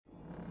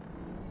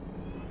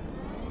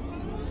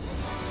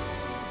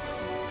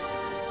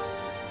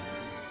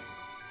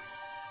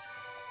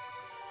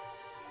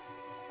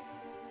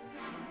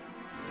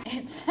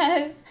It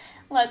says,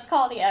 let's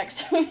call the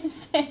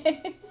Exorcist.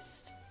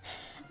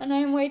 And I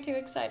am way too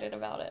excited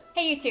about it.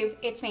 Hey YouTube,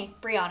 it's me,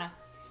 Briana.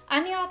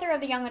 I'm the author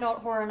of the young adult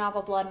horror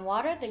novel Blood and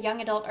Water, the young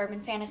adult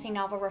urban fantasy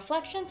novel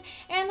Reflections,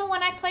 and the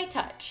one I play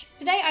Touch.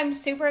 Today I'm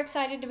super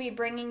excited to be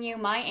bringing you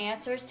my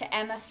answers to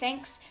Emma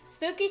Fink's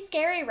spooky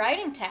scary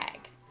writing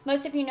tag.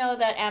 Most of you know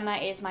that Emma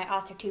is my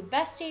AuthorTube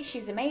bestie.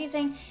 She's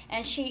amazing,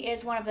 and she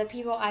is one of the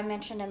people I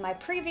mentioned in my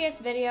previous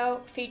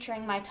video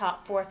featuring my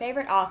top 4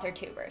 favorite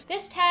AuthorTubers.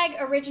 This tag,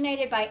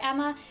 originated by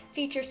Emma,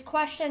 features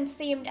questions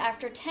themed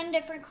after 10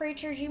 different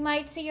creatures you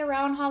might see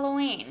around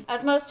Halloween.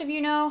 As most of you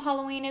know,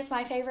 Halloween is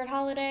my favorite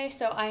holiday,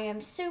 so I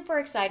am super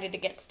excited to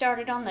get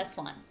started on this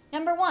one.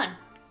 Number 1,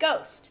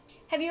 Ghost.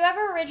 Have you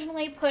ever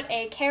originally put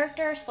a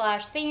character /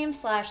 theme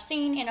 /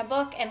 scene in a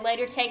book and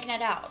later taken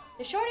it out?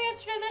 The short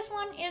answer to this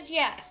one is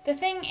yes. The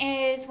thing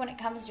is, when it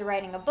comes to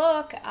writing a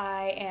book,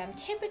 I am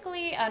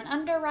typically an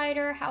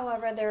underwriter.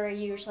 However, there are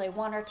usually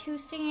 1 or 2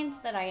 scenes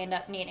that I end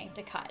up needing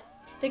to cut.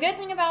 The good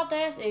thing about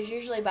this is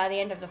usually by the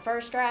end of the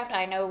first draft,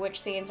 I know which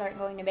scenes aren't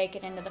going to make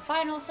it into the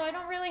final, so I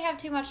don't really have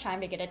too much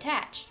time to get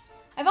attached.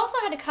 I've also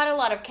had to cut a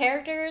lot of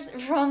characters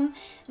from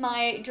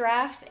my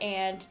drafts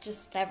and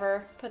just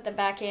never put them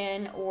back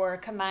in or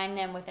combine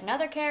them with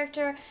another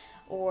character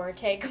or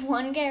take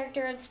one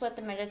character and split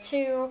them into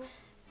 2,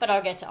 but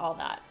I'll get to all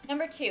that.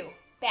 Number 2,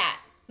 Bat.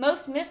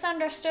 Most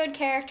misunderstood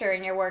character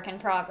in your work in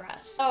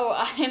progress. So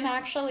I'm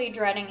actually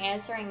dreading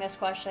answering this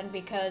question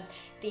because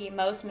the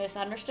most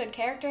misunderstood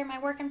character in my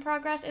work in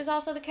progress is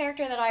also the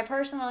character that I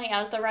personally,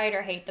 as the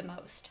writer, hate the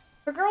most.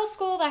 For Girls'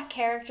 School, that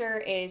character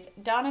is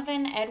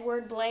Donovan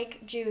Edward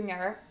Blake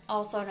Jr.,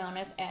 also known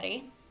as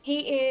Eddie. He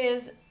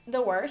is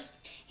the worst.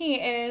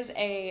 He is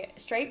a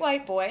straight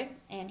white boy,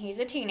 and he's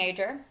a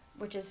teenager,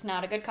 which is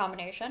not a good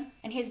combination.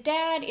 And his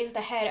dad is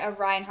the head of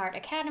Reinhardt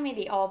Academy,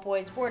 the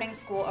all-boys boarding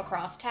school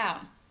across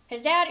town.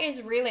 His dad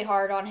is really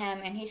hard on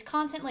him, and he's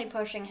constantly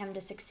pushing him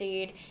to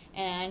succeed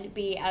and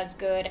be as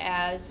good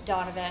as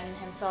Donovan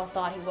himself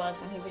thought he was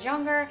when he was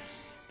younger.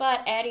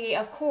 But Eddie,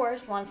 of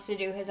course, wants to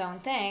do his own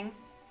thing.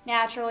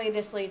 Naturally,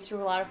 this leads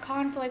to a lot of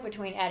conflict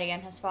between Eddie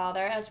and his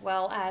father, as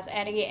well as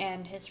Eddie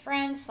and his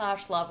friends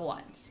 / loved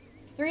ones.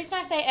 The reason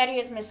I say Eddie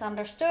is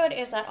misunderstood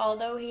is that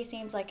although he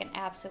seems like an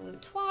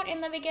absolute twat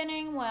in the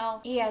beginning, well,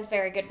 he has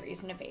very good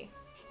reason to be.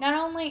 Not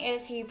only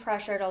is he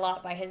pressured a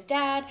lot by his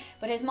dad,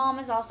 but his mom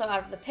is also out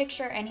of the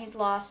picture, and he's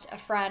lost a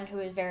friend who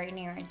is very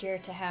near and dear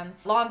to him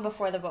long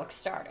before the book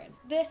started.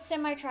 This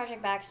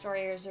semi-tragic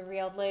backstory is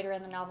revealed later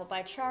in the novel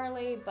by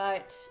Charlie,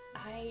 but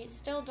I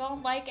still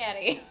don't like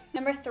Eddie.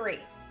 Number 3.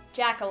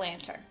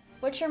 Jack-o'-lantern.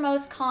 What's your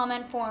most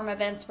common form of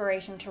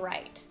inspiration to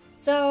write?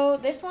 So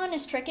this one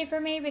is tricky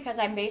for me because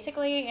I'm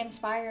basically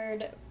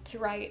inspired to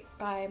write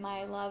by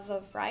my love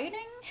of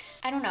writing.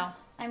 I don't know.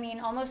 I mean,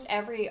 almost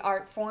every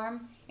art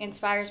form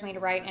inspires me to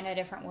write in a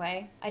different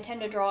way. I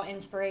tend to draw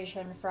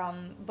inspiration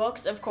from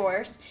books, of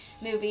course,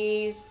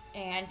 movies,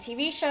 and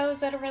TV shows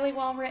that are really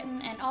well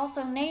written, and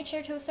also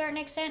nature to a certain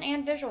extent,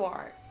 and visual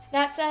art.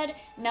 That said,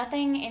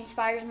 nothing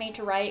inspires me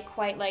to write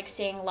quite like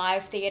seeing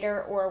live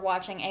theater or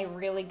watching a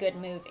really good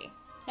movie.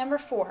 Number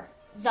 4,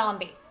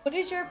 zombie. What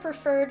is your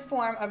preferred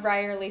form of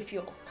writerly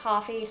fuel?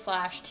 Coffee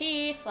 /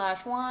 tea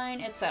 /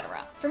 wine,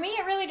 etc. For me,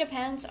 it really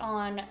depends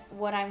on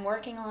what I'm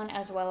working on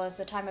as well as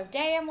the time of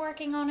day I'm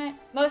working on it.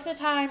 Most of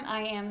the time,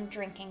 I am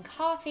drinking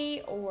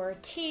coffee or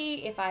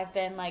tea if I've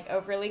been like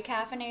overly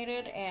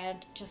caffeinated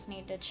and just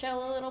need to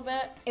chill a little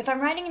bit. If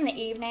I'm writing in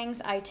the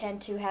evenings, I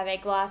tend to have a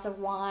glass of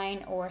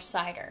wine or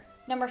cider.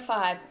 Number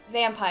 5,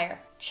 vampire.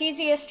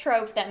 Cheesiest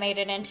trope that made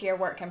it into your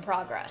work in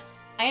progress.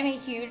 I am a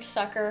huge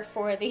sucker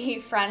for the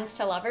friends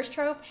to lovers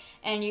trope,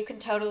 and you can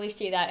totally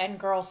see that in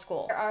Girls'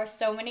 School. There are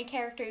so many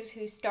characters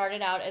who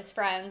started out as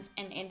friends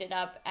and ended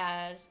up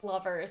as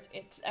lovers.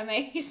 It's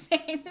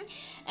amazing.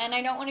 And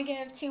I don't want to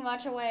give too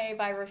much away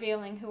by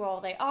revealing who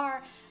all they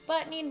are,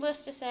 but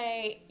needless to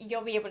say,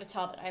 you'll be able to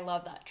tell that I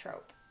love that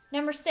trope.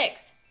 Number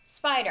 6,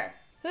 spider.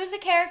 Who's the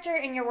character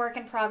in your work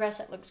in progress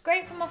that looks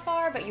great from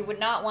afar, but you would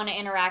not want to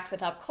interact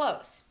with up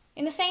close?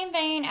 In the same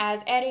vein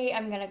as Eddie,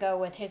 I'm going to go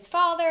with his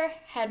father,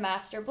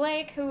 Headmaster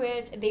Blake, who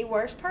is the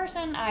worst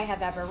person I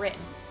have ever written.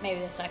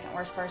 Maybe the second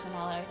worst person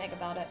now that I think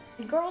about it.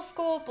 In Girls'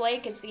 School,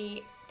 Blake is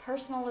the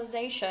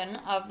personalization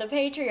of the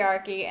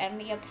patriarchy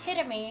and the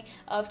epitome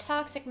of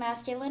toxic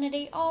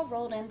masculinity all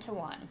rolled into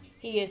one.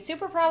 He is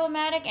super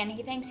problematic and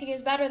he thinks he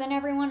is better than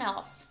everyone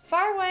else.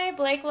 Far away,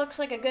 Blake looks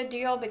like a good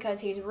deal because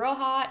he's real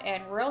hot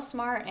and real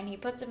smart and he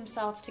puts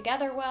himself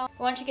together well.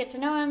 Once you get to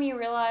know him, you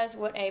realize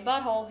what a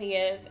butthole he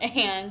is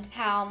and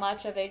how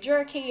much of a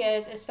jerk he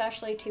is,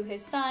 especially to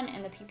his son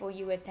and the people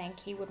you would think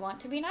he would want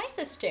to be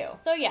nicest to.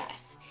 So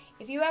yes,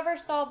 if you ever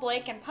saw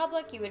Blake in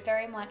public, you would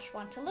very much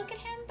want to look at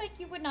him, but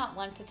you would not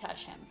want to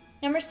touch him.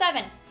 Number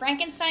 7,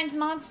 Frankenstein's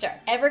monster.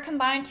 Ever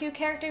combine 2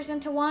 characters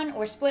into one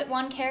or split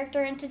 1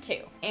 character into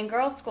 2? In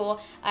Girls'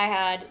 School, I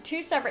had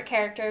 2 separate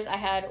characters. I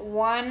had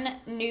one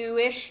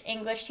newish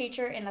English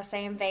teacher in the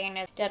same vein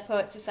as Dead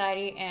Poet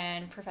Society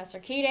and Professor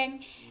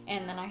Keating,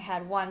 and then I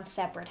had one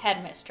separate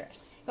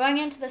headmistress. Going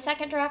into the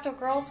second draft of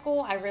Girls'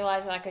 School, I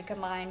realized that I could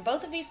combine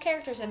both of these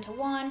characters into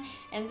one,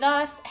 and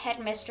thus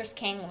Headmistress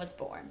King was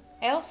born.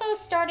 I also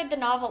started the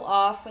novel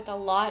off with a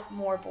lot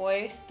more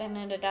boys than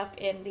ended up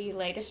in the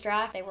latest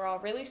draft. They were all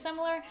really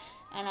similar,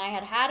 and I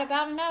had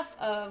about enough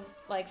of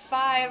like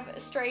 5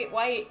 straight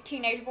white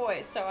teenage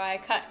boys, so I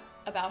cut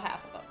about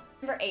half of them.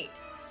 Number 8,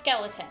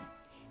 Skeleton.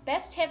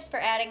 Best tips for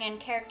adding in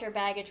character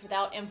baggage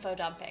without info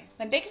dumping.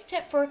 My biggest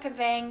tip for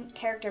conveying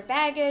character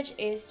baggage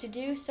is to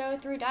do so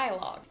through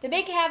dialogue. The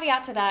big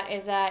caveat to that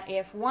is that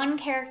if one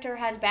character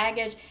has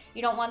baggage,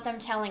 you don't want them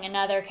telling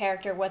another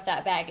character what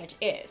that baggage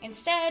is.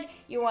 Instead,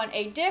 you want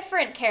a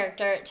different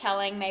character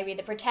telling maybe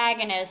the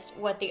protagonist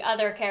what the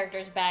other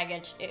character's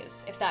baggage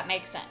is, if that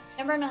makes sense.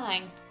 Number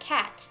 9,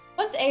 Cat.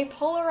 What's a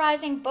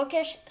polarizing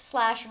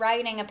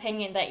bookish/writing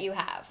opinion that you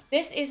have?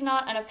 This is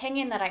not an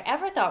opinion that I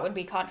ever thought would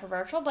be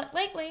controversial, but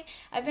lately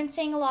I've been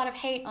seeing a lot of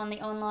hate on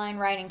the online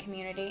writing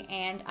community,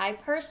 and I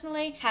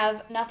personally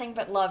have nothing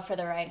but love for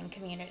the writing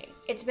community.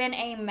 It's been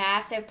a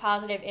massive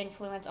positive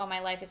influence on my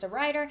life as a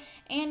writer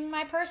and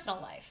my personal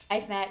life.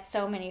 I've met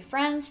so many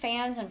friends,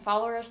 fans, and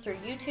followers through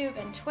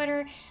YouTube and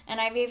Twitter, and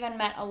I've even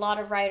met a lot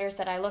of writers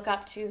that I look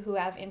up to who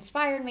have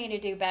inspired me to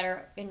do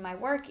better in my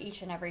work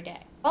each and every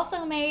day.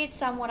 Also made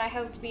some what I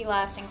hope to be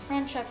lasting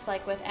friendships,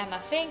 like with Emma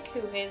Fink,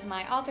 who is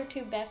my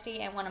AuthorTube bestie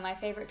and one of my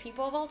favorite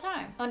people of all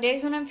time. On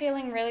days when I'm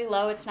feeling really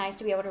low, it's nice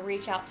to be able to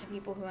reach out to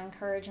people who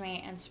encourage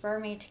me and spur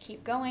me to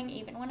keep going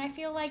even when I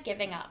feel like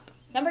giving up.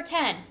 Number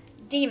 10.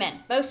 Demon.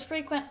 Most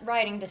frequent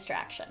writing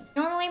distraction.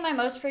 Normally my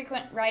most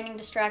frequent writing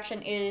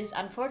distraction is,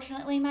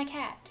 unfortunately, my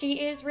cat.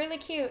 She is really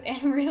cute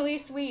and really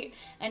sweet,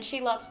 and she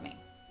loves me.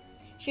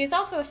 She is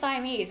also a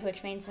Siamese,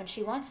 which means when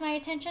she wants my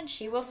attention,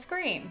 she will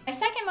scream. My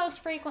second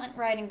most frequent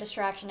writing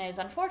distraction is,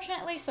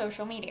 unfortunately,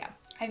 social media.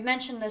 I've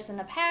mentioned this in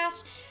the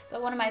past,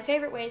 but one of my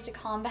favorite ways to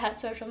combat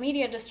social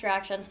media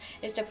distractions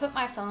is to put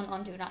my phone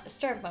on Do Not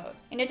Disturb mode.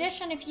 In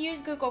addition, if you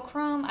use Google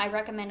Chrome, I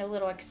recommend a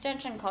little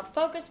extension called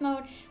Focus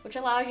Mode, which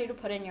allows you to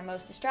put in your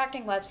most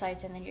distracting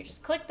websites, and then you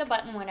just click the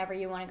button whenever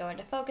you want to go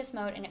into focus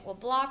mode, and it will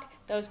block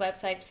those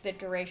websites for the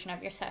duration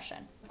of your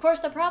session. Of course,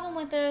 the problem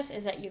with this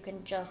is that you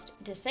can just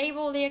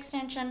disable the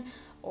extension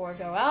or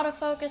go out of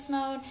focus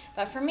mode,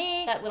 but for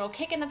me, that little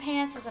kick in the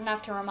pants is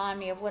enough to remind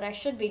me of what I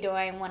should be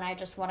doing when I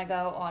just want to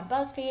go on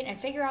BuzzFeed and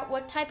figure out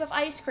what type of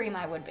ice cream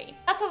I would be.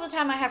 That's all the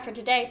time I have for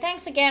today.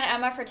 Thanks again,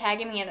 Emma, for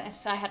tagging me in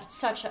this. I had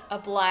such a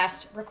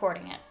blast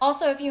recording it.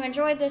 Also, if you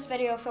enjoyed this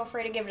video, feel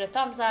free to give it a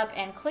thumbs up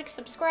and click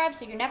subscribe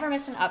so you never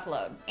miss an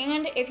upload.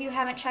 And if you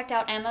haven't checked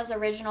out Emma's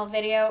original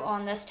video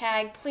on this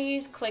tag,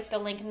 please click the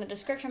link in the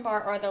description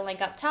bar or the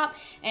link up top,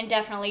 and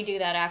definitely do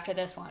that after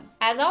this one.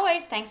 As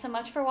always, thanks so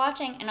much for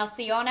watching, and I'll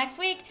see you all next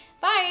week.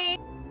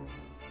 Bye!